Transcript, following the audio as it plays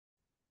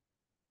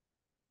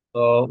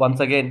So once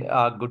again,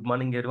 good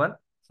morning, everyone.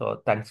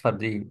 So thanks for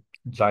the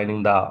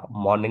joining the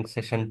morning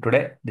session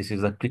today. This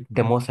is a quick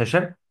demo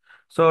session.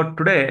 So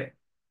today,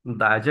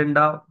 the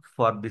agenda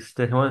for this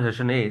demo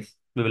session is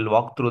we will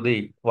walk through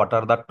the what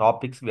are the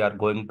topics we are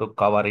going to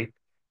cover it,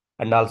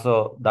 and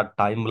also the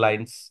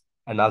timelines,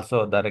 and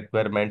also the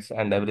requirements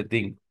and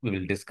everything we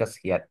will discuss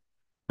here.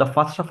 The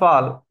first of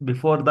all,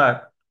 before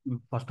that,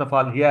 first of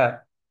all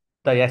here,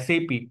 the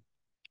SAP.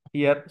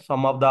 Here,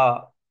 some of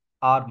the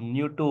are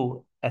new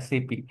to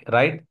SAP,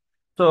 right?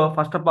 So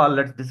first of all,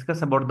 let's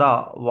discuss about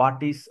the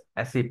what is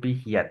SAP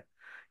here.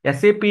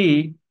 SAP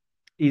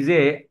is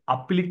a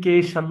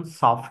application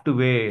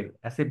software.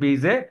 SAP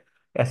is a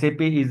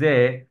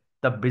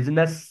the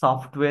business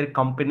software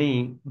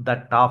company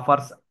that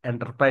offers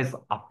enterprise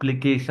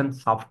application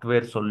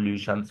software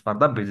solutions for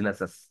the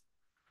businesses,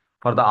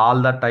 for the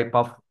all the type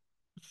of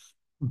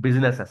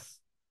businesses,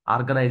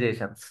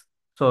 organizations.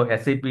 So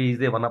SAP is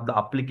one of the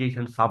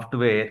application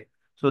software,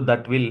 so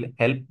that will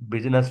help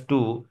business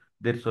to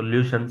their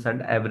solutions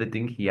and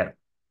everything here.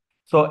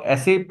 So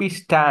SAP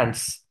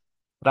stands,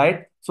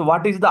 right? So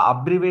what is the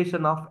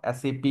abbreviation of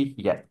SAP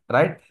here,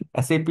 right?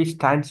 SAP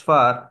stands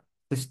for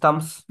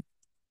systems,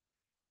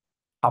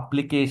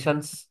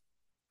 applications,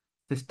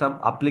 system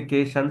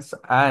applications,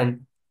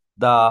 and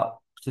the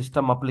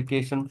system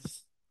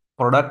applications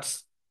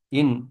products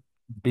in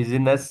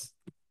business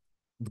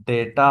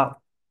data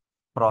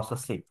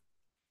processing.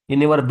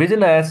 In your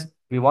business,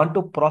 we want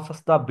to process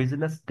the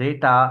business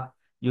data.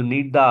 You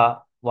need the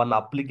one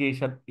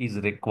application is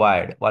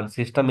required, one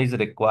system is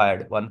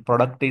required, one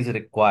product is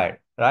required,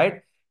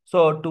 right?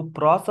 So to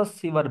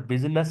process your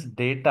business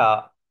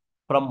data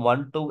from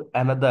one to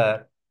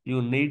another,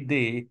 you need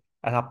the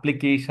an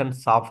application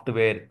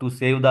software to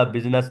save the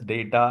business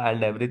data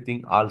and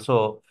everything.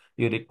 Also,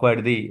 you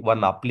require the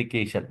one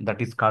application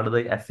that is called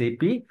the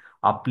SAP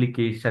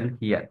application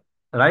here,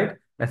 right?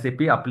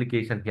 SAP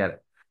application here.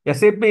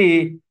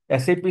 SAP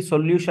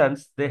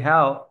solutions, they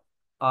have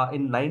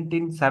in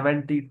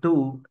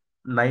 1972,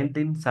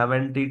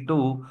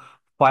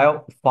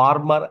 five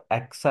former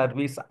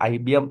ex-service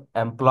IBM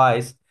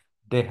employees,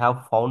 they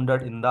have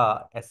founded in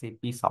the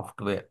SAP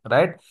software,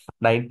 right?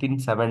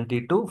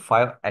 1972,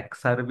 five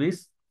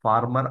ex-service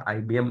former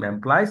IBM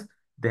employees,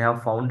 they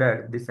have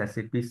founded this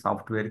SAP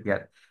software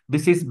here.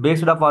 This is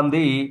based upon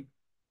the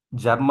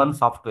German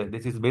software.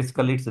 This is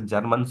basically it's a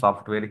German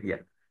software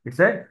here. It's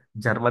a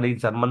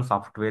German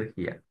software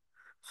here.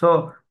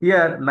 So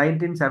here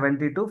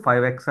 1972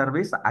 5x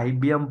service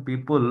IBM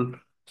people.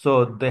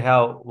 So they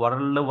have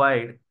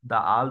worldwide the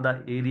all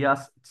the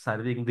areas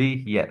serving the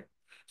here.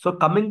 So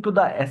coming to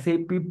the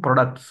SAP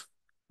products,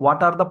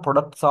 what are the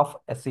products of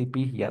SAP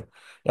here?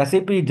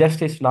 SAP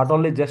just is not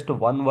only just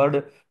one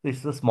word. This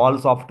is a small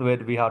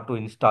software we have to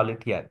install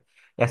it here.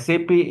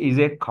 SAP is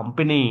a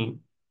company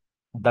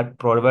that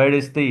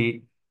provides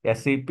the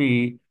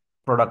SAP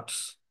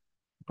products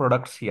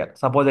products here.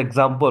 Suppose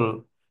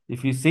example,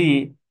 if you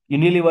see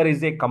Unilever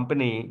is a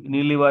company,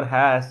 Unilever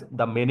has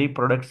the many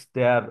products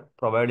they are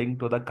providing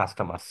to the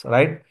customers,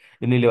 right?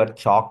 Unilever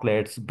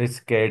chocolates,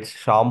 biscuits,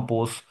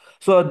 shampoos.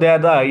 So they are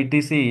the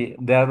ETC,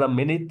 there are the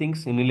many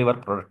things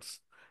Unilever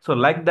products. So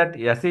like that,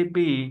 SAP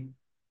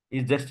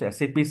is just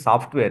SAP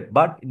software,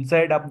 but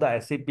inside of the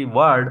SAP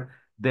world,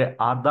 there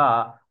are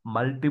the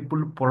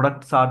multiple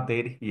products are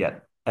there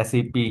here.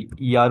 SAP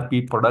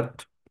ERP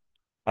product,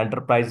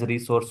 enterprise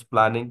resource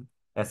planning,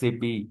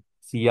 SAP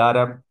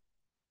CRM,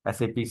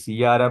 SAP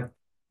CRM,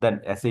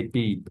 then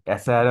SAP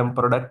SRM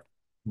product,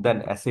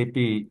 then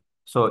SAP,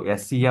 so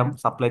SCM,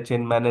 supply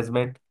chain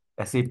management,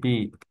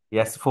 SAP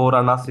S4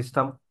 HANA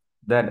system,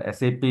 then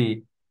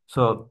SAP,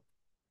 so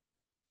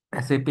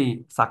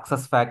SAP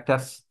success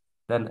factors,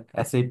 then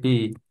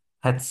SAP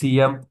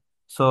HCM,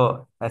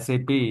 so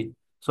SAP,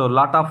 so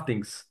lot of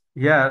things.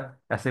 Here,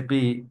 SAP,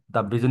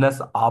 the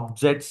business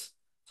objects,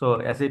 so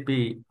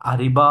SAP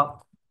Ariba,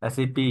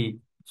 SAP,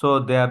 so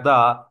they are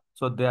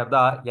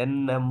the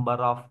N number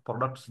of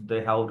products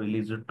they have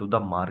released to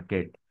the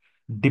market.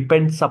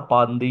 Depends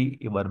upon the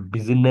your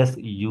business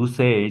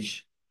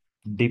usage,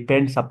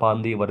 depends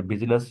upon the your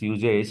business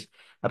usage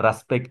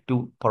respect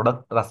to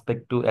product,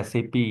 respect to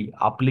SAP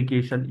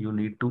application, you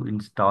need to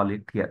install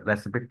it here.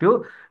 Respect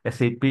to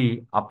SAP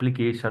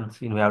applications,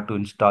 you have to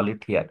install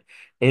it here.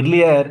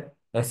 Earlier,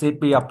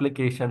 SAP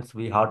applications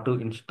we have to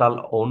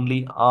install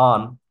only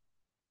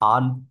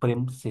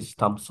on-prem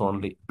systems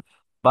only.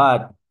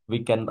 But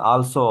we can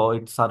also,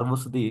 it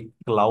serves the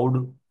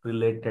cloud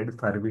related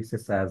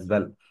services as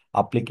well.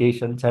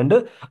 Applications and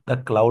the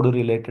cloud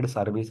related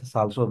services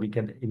also we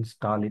can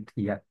install it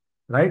here,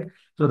 right?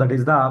 So that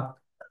is the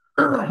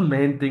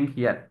main thing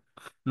here.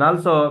 And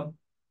also,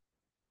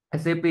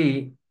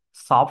 SAP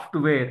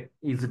software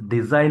is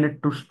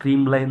designed to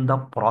streamline the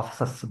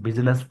process,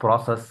 business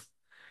process,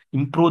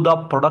 improve the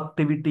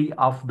productivity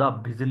of the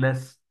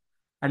business,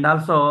 and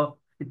also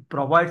it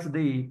provides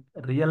the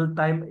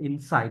real-time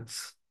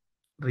insights,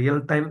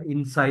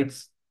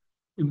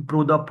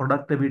 improve the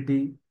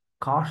productivity,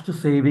 cost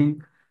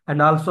saving,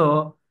 and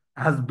also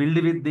has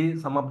built with the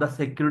some of the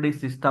security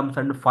systems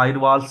and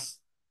firewalls.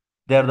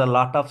 There are a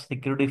lot of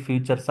security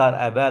features are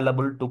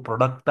available to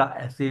protect the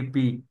SAP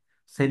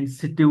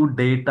sensitive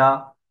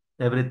data,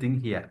 everything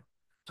here.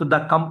 So the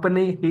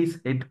company is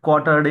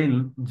headquartered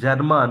in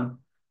German,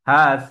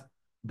 has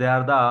they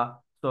are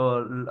the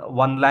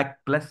 1 lakh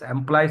plus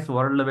employees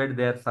worldwide.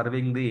 They are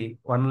serving the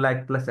 1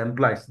 lakh plus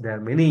employees. There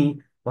are many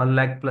 1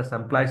 lakh plus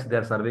employees they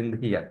are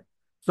serving here.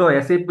 So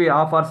SAP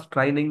offers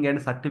training and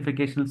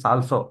certifications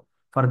also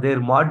for their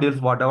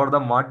modules. Whatever the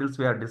modules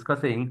we are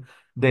discussing,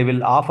 they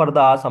will offer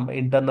the some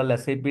internal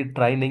SAP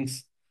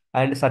trainings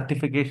and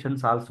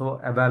certifications also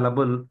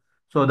available,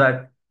 so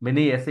that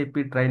many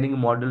SAP training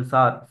modules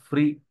are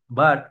free,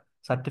 but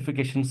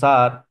certifications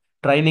are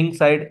training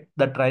side.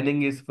 The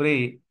training is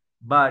free,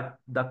 but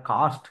the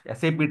cost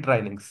SAP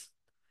trainings.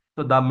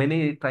 So the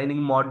many training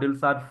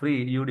modules are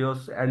free,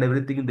 videos and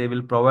everything. They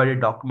will provide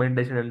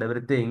documentation and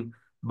everything,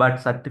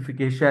 but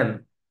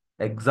certification,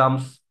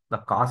 exams, the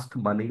cost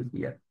money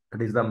here.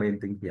 That is the main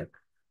thing here,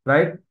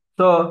 right?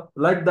 So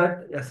like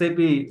that, SAP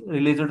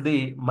released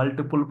the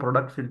multiple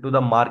products into the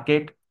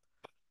market,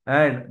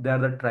 and there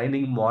the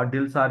training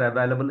modules are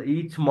available.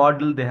 Each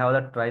module they have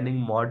the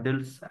training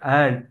modules,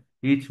 and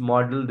each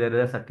module there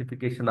is a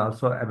certification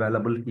also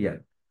available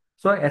here.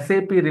 So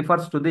SAP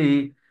refers to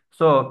the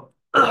so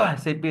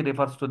SAP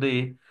refers to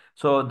the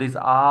these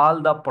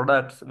all the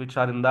products which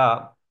are in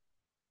the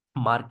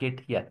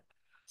market here.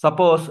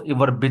 Suppose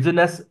your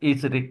business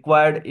is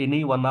required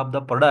any one of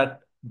the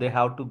product, they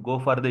have to go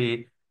for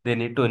they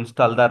need to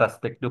install the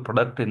respective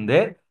product in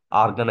their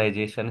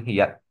organization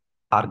here.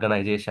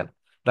 Organization,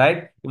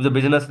 right? If the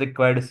business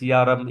required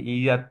CRM,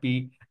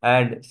 ERP,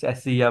 and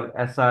SEM,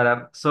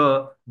 SRM,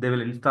 so they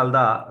will install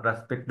the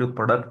respective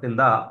product in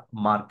the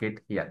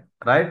market here,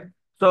 right?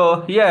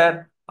 So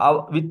here,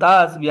 with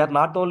us, we are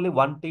not only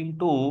one team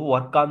to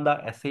work on the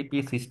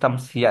SAP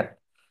systems here.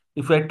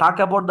 If I talk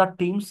about the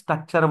team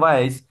structure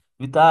wise,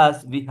 with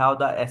us, we have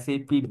the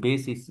SAP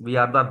basis. We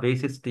are the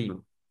basis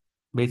team,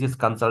 basis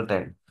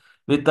consultant.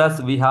 With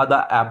us, we have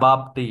the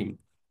ABAP team.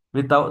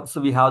 With us,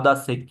 we have the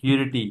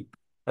security,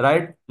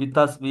 right? With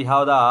us, we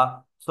have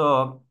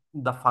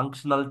the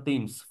functional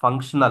teams,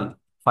 functional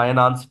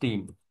finance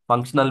team.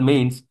 Functional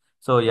means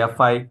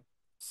FI,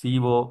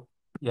 CO,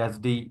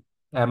 SD,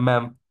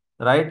 MM,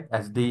 right?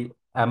 SD,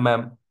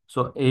 MM,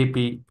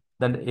 AP,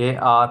 then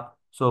AR,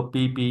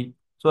 PP.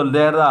 So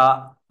there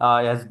are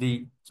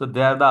SD. So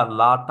there are a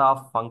lot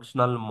of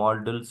functional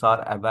modules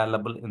are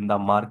available in the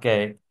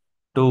market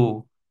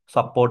to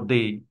support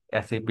the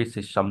SAP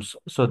systems.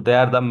 So they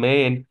are the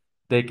main,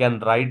 they can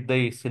write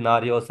the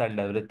scenarios and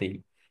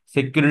everything.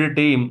 Security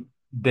team,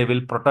 they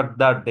will protect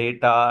the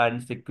data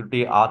and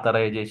security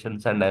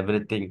authorizations and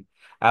everything.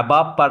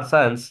 Above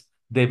persons,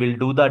 they will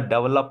do the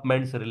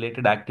developments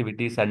related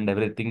activities and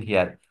everything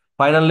here.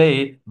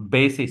 Finally,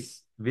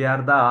 basis. We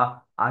are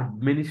the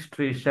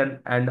administration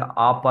and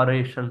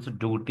operations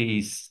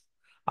duties.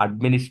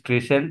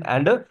 Administration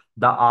and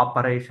the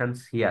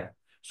operations here.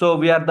 So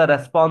we are the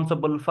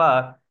responsible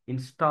for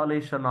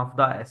installation of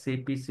the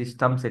SAP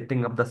system,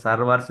 setting up the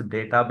servers,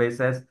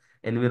 databases,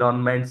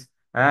 environments,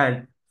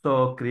 and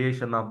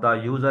creation of the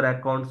user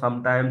account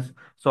sometimes.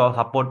 So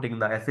supporting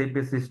the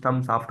SAP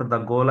systems after the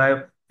go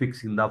live,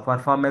 fixing the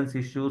performance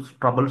issues,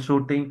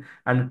 troubleshooting,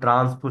 and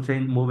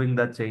transposing, moving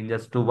the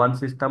changes to one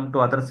system to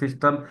other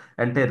system,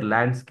 entire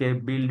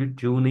landscape build,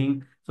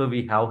 tuning. So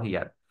we have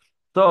here.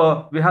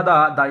 So we have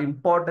the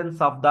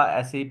importance of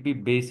the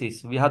SAP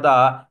basis. We have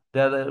the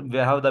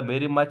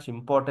very much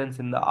importance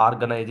in the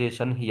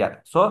organization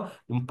here. So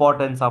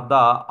importance of the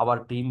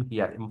our team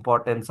here.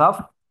 Importance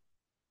of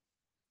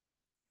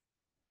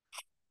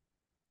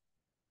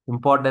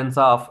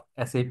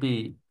SAP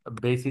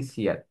basis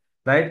here,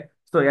 right?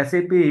 So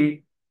SAP,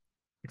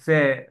 it's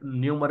a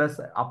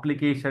numerous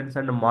applications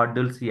and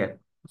modules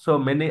here. So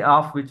many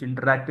of which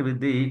interact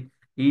with the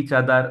each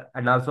other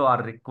and also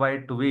are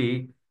required to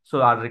be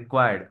are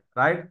required,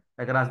 right?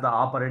 Across the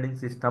operating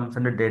systems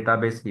and the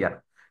database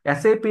here.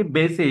 SAP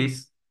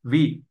basis,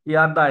 we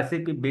are the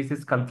SAP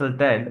basis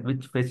consultant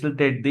which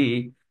facilitate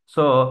the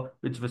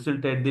which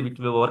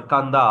will work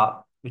on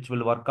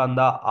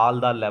the all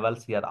the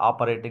levels here.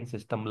 Operating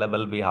system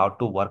level we have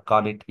to work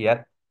on it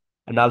here,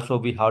 and also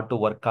we have to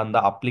work on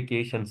the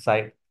application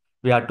side,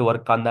 we have to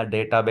work on the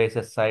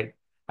databases side,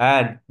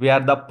 and we are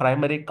the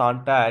primary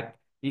contact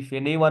if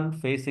anyone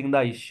facing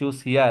the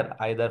issues here,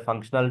 either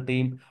functional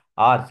team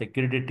or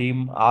security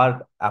team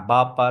or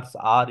ABAPers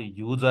or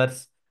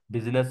users,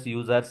 business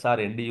users or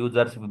end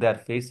users. If they are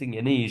facing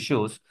any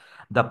issues,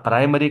 the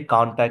primary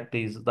contact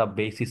is the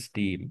basis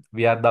team.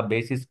 We are the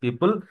basis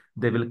people.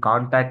 They will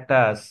contact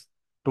us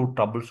to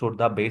troubleshoot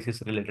the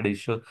basis related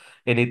issues,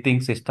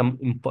 anything system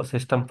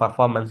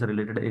performance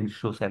related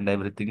issues and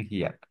everything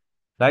here,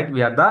 right?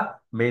 We are the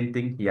main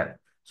thing here.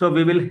 So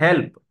we will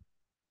help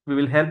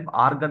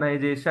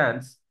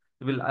organizations,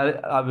 we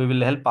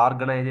will help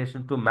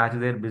organization to match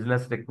their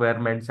business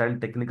requirements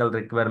and technical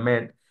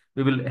requirement.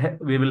 We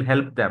will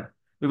help them.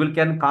 We will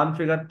can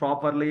configure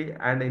properly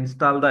and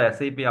install the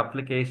SAP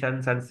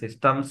applications and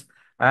systems,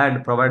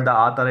 and provide the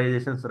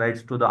authorizations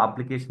rights to the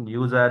application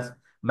users,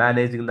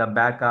 managing the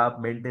backup,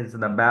 maintaining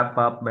the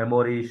backup,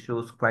 memory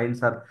issues,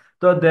 clients are.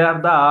 So there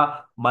are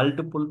the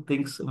multiple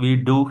things we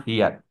do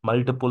here,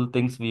 multiple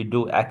things we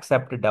do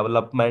except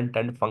development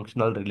and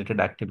functional related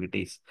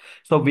activities.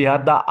 So we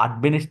are the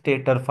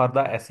administrator for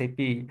the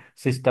SAP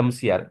systems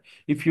here.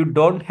 If you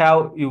don't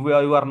have, you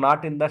are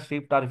not in the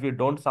shift, or if you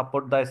don't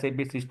support the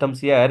SAP systems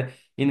here,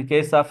 in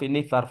case of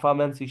any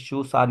performance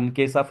issues or in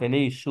case of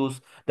any issues,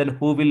 then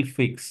who will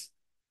fix?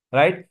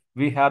 Right?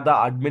 We have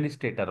the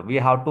administrator. We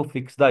have to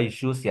fix the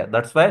issues here.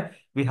 That's why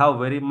we have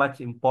very much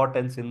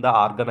importance in the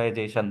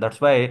organization. That's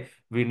why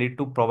we need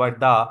to provide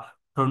the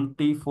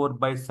 24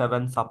 by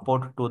 7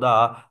 support to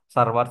the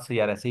servers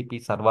here,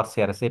 SAP servers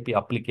here, SAP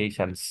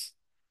applications.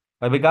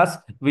 Because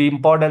the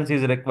importance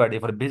is required.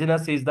 If a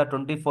business is the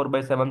 24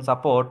 by 7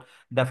 support,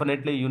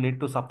 definitely you need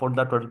to support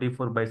the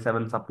 24 by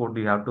 7 support.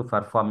 You have to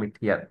perform it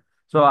here.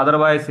 So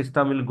otherwise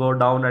system will go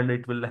down and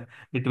it will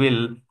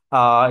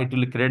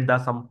create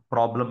the some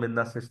problem in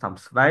the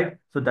systems, right?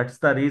 So that's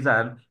the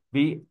reason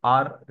we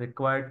are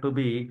required to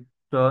be,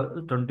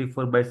 so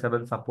 24 by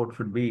 7 support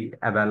should be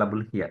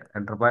available here.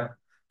 Enterprise.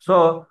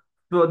 So,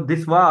 so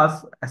this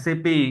was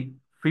SAP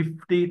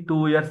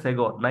 52 years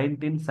ago,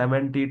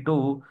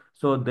 1972.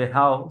 So they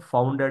have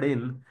founded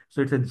in,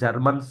 so it's a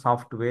German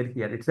software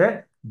here. It's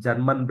a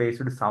German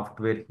based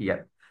software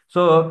here.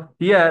 So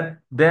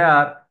here they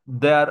are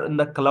in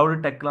the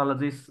cloud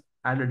technologies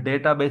and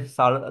database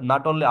are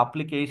not only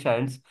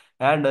applications,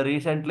 and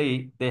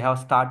recently they have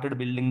started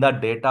building the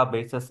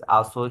databases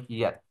also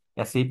here.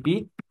 SAP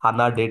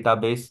HANA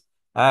database,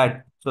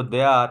 and so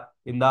they are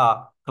in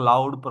the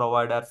cloud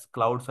providers,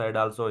 cloud side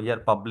also here,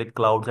 public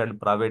clouds and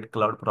private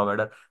cloud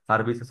provider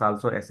services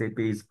also SAP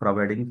is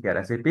providing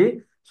here.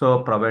 SAP so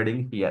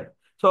providing here.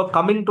 So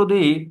coming to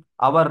the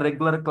our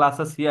regular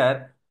classes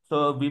here.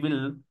 So we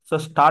will so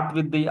start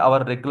with the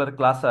our regular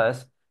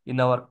classes. In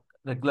our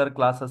regular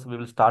classes, we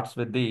will start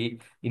with the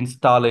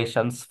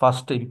installations,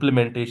 first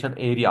implementation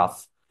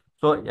areas.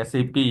 So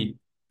SAP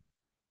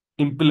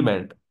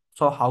implement.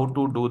 So how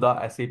to do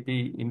the SAP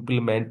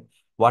implement?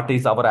 What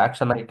is our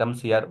action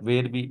items here?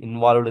 Where we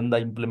involved in the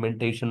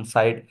implementation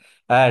side,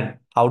 and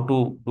how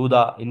to do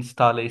the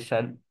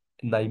installation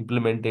in the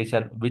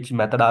implementation? Which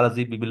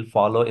methodology we will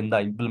follow in the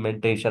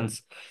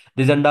implementations?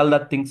 These and all the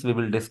things we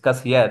will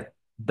discuss here.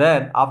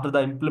 Then after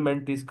the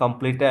implement is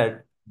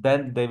completed,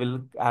 then they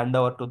will hand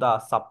over to the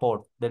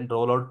support. Then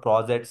rollout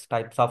projects,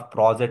 types of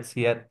projects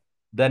here.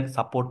 Then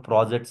support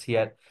projects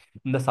here.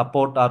 In the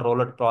support or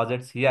rollout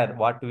projects here,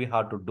 what we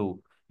have to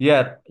do?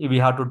 Here, we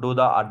have to do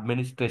the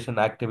administration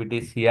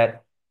activities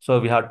here. So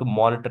we have to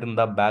monitor in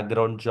the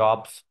background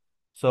jobs.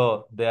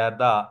 So there are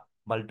the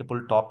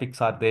multiple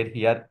topics are there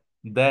here.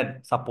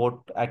 Then support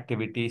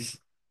activities,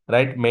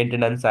 right?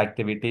 Maintenance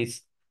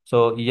activities.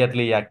 So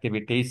yearly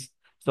activities.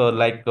 So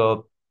like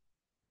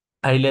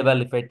high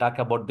level, if I talk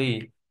about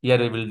the, here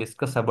we will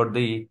discuss about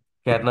the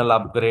kernel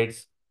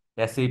upgrades,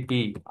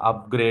 SAP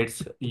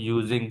upgrades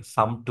using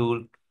some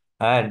tool,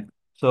 and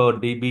so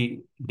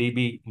DB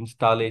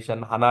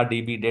installation, HANA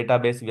DB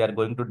database. We are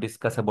going to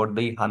discuss about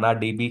the HANA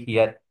DB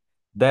here.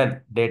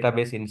 Then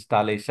database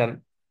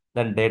installation,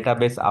 then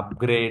database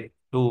upgrade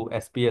to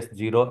SPS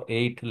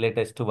 08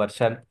 latest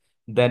version.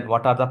 Then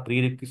what are the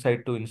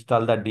prerequisites to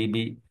install the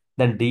DB?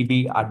 Then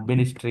DB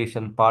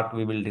administration part,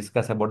 we will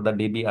discuss about the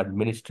DB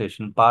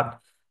administration part.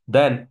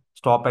 Then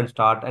stop and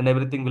start, and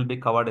everything will be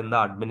covered in the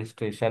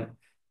administration.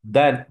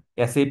 Then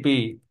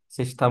SAP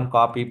system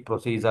copy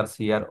procedures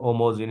here,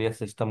 homogeneous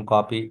system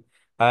copy.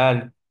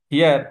 And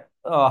here,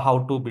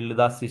 how to build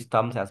the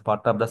systems as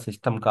part of the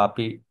system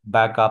copy,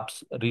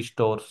 backups,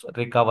 restores,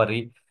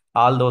 recovery,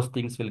 all those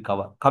things will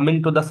cover.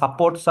 Coming to the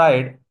support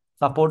side,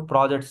 support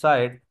project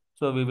side,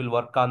 so we will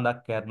work on the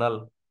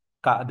kernel.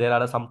 There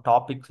are some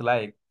topics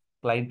like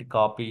client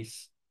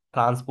copies,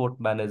 transport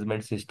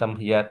management system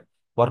here,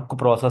 work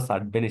process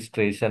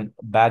administration,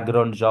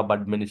 background job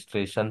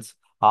administrations,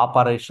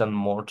 operation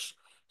modes.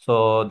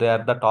 So they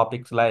are the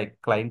topics like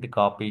client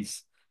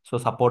copies, so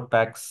support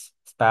packs,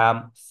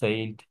 spam,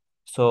 saint,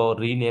 so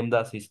rename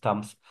the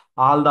systems,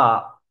 all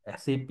the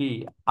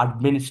SAP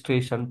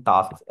administration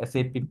tasks,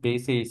 SAP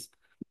basis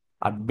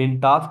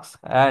admin tasks,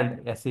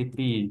 and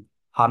SAP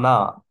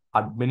HANA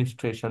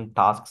administration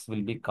tasks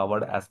will be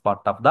covered as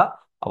part of the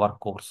our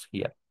course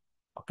here.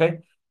 Okay,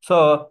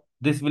 so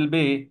this will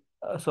be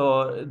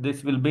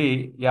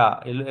yeah,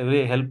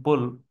 very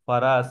helpful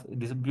for us.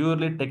 This is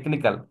purely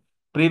technical.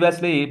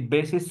 Previously,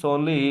 basis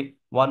only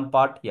one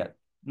part here.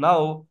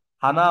 Now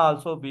HANA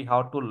also we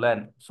have to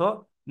learn.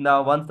 So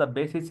now once the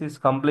basis is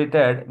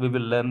completed, we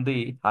will learn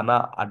the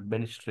HANA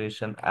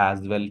administration as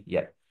well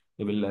here.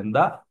 We will learn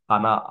the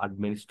HANA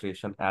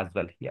administration as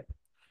well here.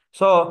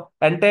 So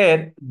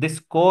entire this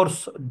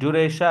course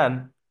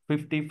duration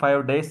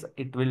 55 days.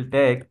 It will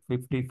take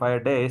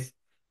 55 days.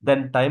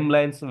 Then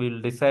timelines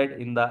will decide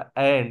in the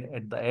end,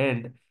 at the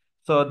end.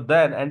 So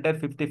then entire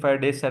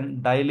 55 days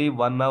and daily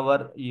 1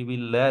 hour you will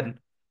learn.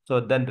 So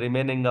then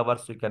remaining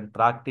hours you can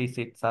practice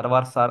it.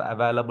 Servers are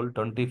available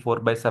 24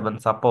 by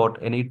 7 support.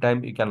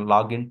 Anytime you can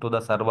log into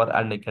the server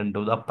and you can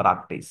do the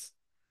practice.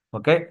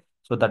 Okay.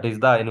 So that is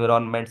the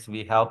environments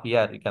we have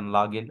here. You can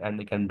log in and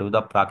you can do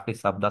the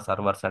practice of the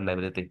servers and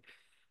everything.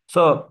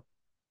 So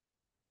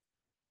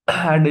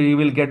and you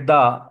will get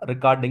the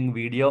recording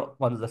video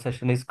once the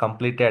session is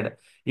completed.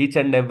 Each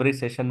and every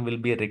session will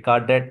be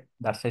recorded.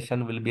 The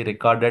session will be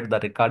recorded.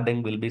 The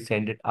recording will be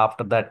sent it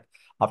after that,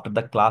 after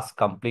the class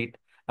complete.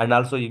 And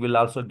also you will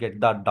also get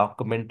the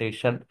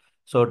documentation,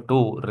 so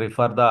to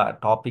refer the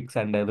topics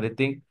and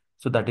everything.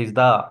 So that is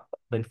the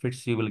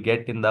benefits you will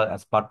get in the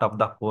as part of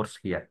the course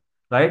here,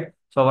 right?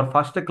 So our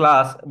first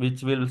class,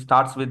 which will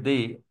starts with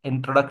the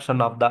introduction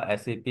of the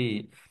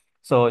SAP,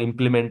 so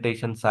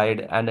implementation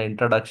side and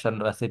introduction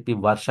to SAP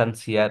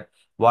versions here.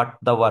 What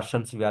the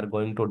versions we are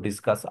going to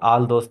discuss,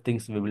 all those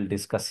things we will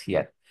discuss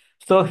here.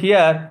 So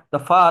here the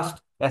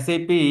first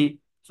SAP,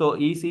 so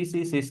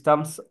ECC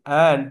systems,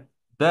 and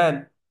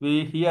then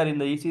we here in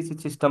the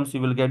ECC systems you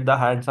will get the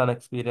hands-on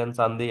experience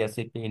on the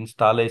SAP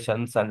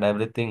installations and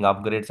everything,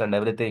 upgrades and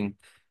everything.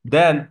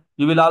 Then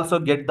you will also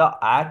get the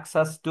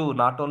access to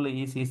not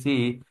only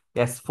ECC,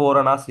 S4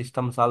 HANA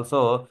systems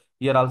also.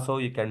 Here also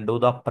you can do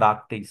the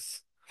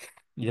practice.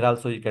 Here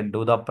also you can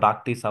do the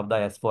practice of the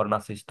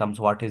S4HANA systems.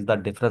 What is the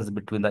difference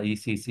between the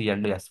ECC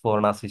and the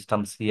S4HANA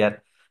systems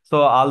here?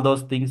 So all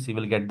those things you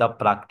will get the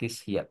practice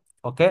here.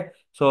 Okay.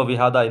 So we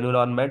have the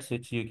environments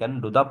which you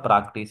can do the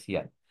practice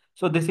here.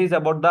 So this is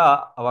about the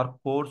our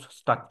course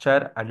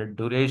structure and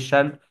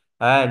duration,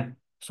 and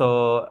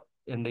so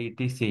in the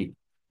ETC,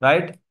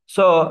 right?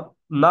 So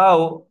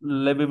now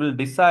we will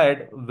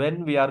decide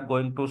when we are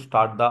going to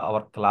start the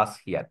our class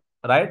here,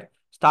 right?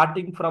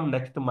 Starting from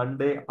next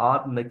Monday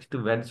or next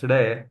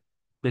Wednesday,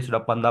 based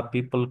upon the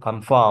people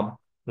confirm,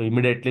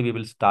 immediately we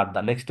will start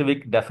the next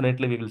week.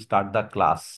 Definitely we will start the class.